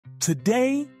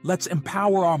Today, let's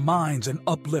empower our minds and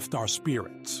uplift our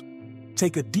spirits.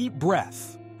 Take a deep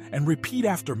breath and repeat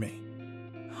after me.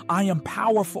 I am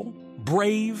powerful,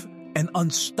 brave, and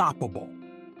unstoppable.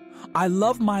 I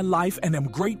love my life and am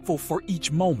grateful for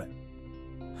each moment.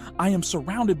 I am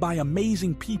surrounded by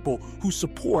amazing people who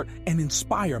support and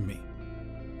inspire me.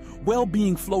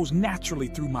 Well-being flows naturally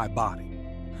through my body.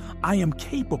 I am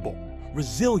capable,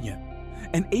 resilient,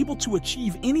 and able to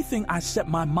achieve anything I set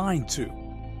my mind to.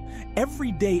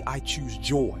 Every day I choose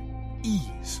joy,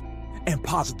 ease, and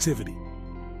positivity.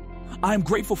 I am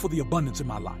grateful for the abundance in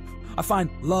my life. I find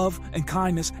love and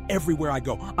kindness everywhere I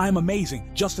go. I am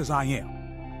amazing just as I am.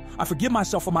 I forgive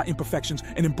myself for my imperfections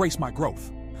and embrace my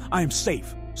growth. I am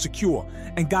safe, secure,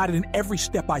 and guided in every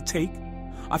step I take.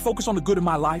 I focus on the good in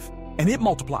my life, and it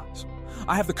multiplies.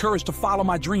 I have the courage to follow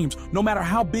my dreams, no matter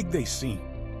how big they seem.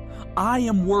 I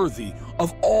am worthy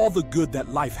of all the good that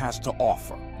life has to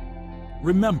offer.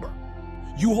 Remember,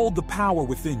 you hold the power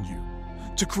within you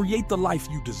to create the life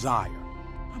you desire.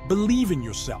 Believe in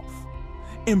yourself.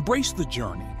 Embrace the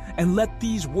journey and let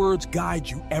these words guide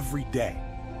you every day.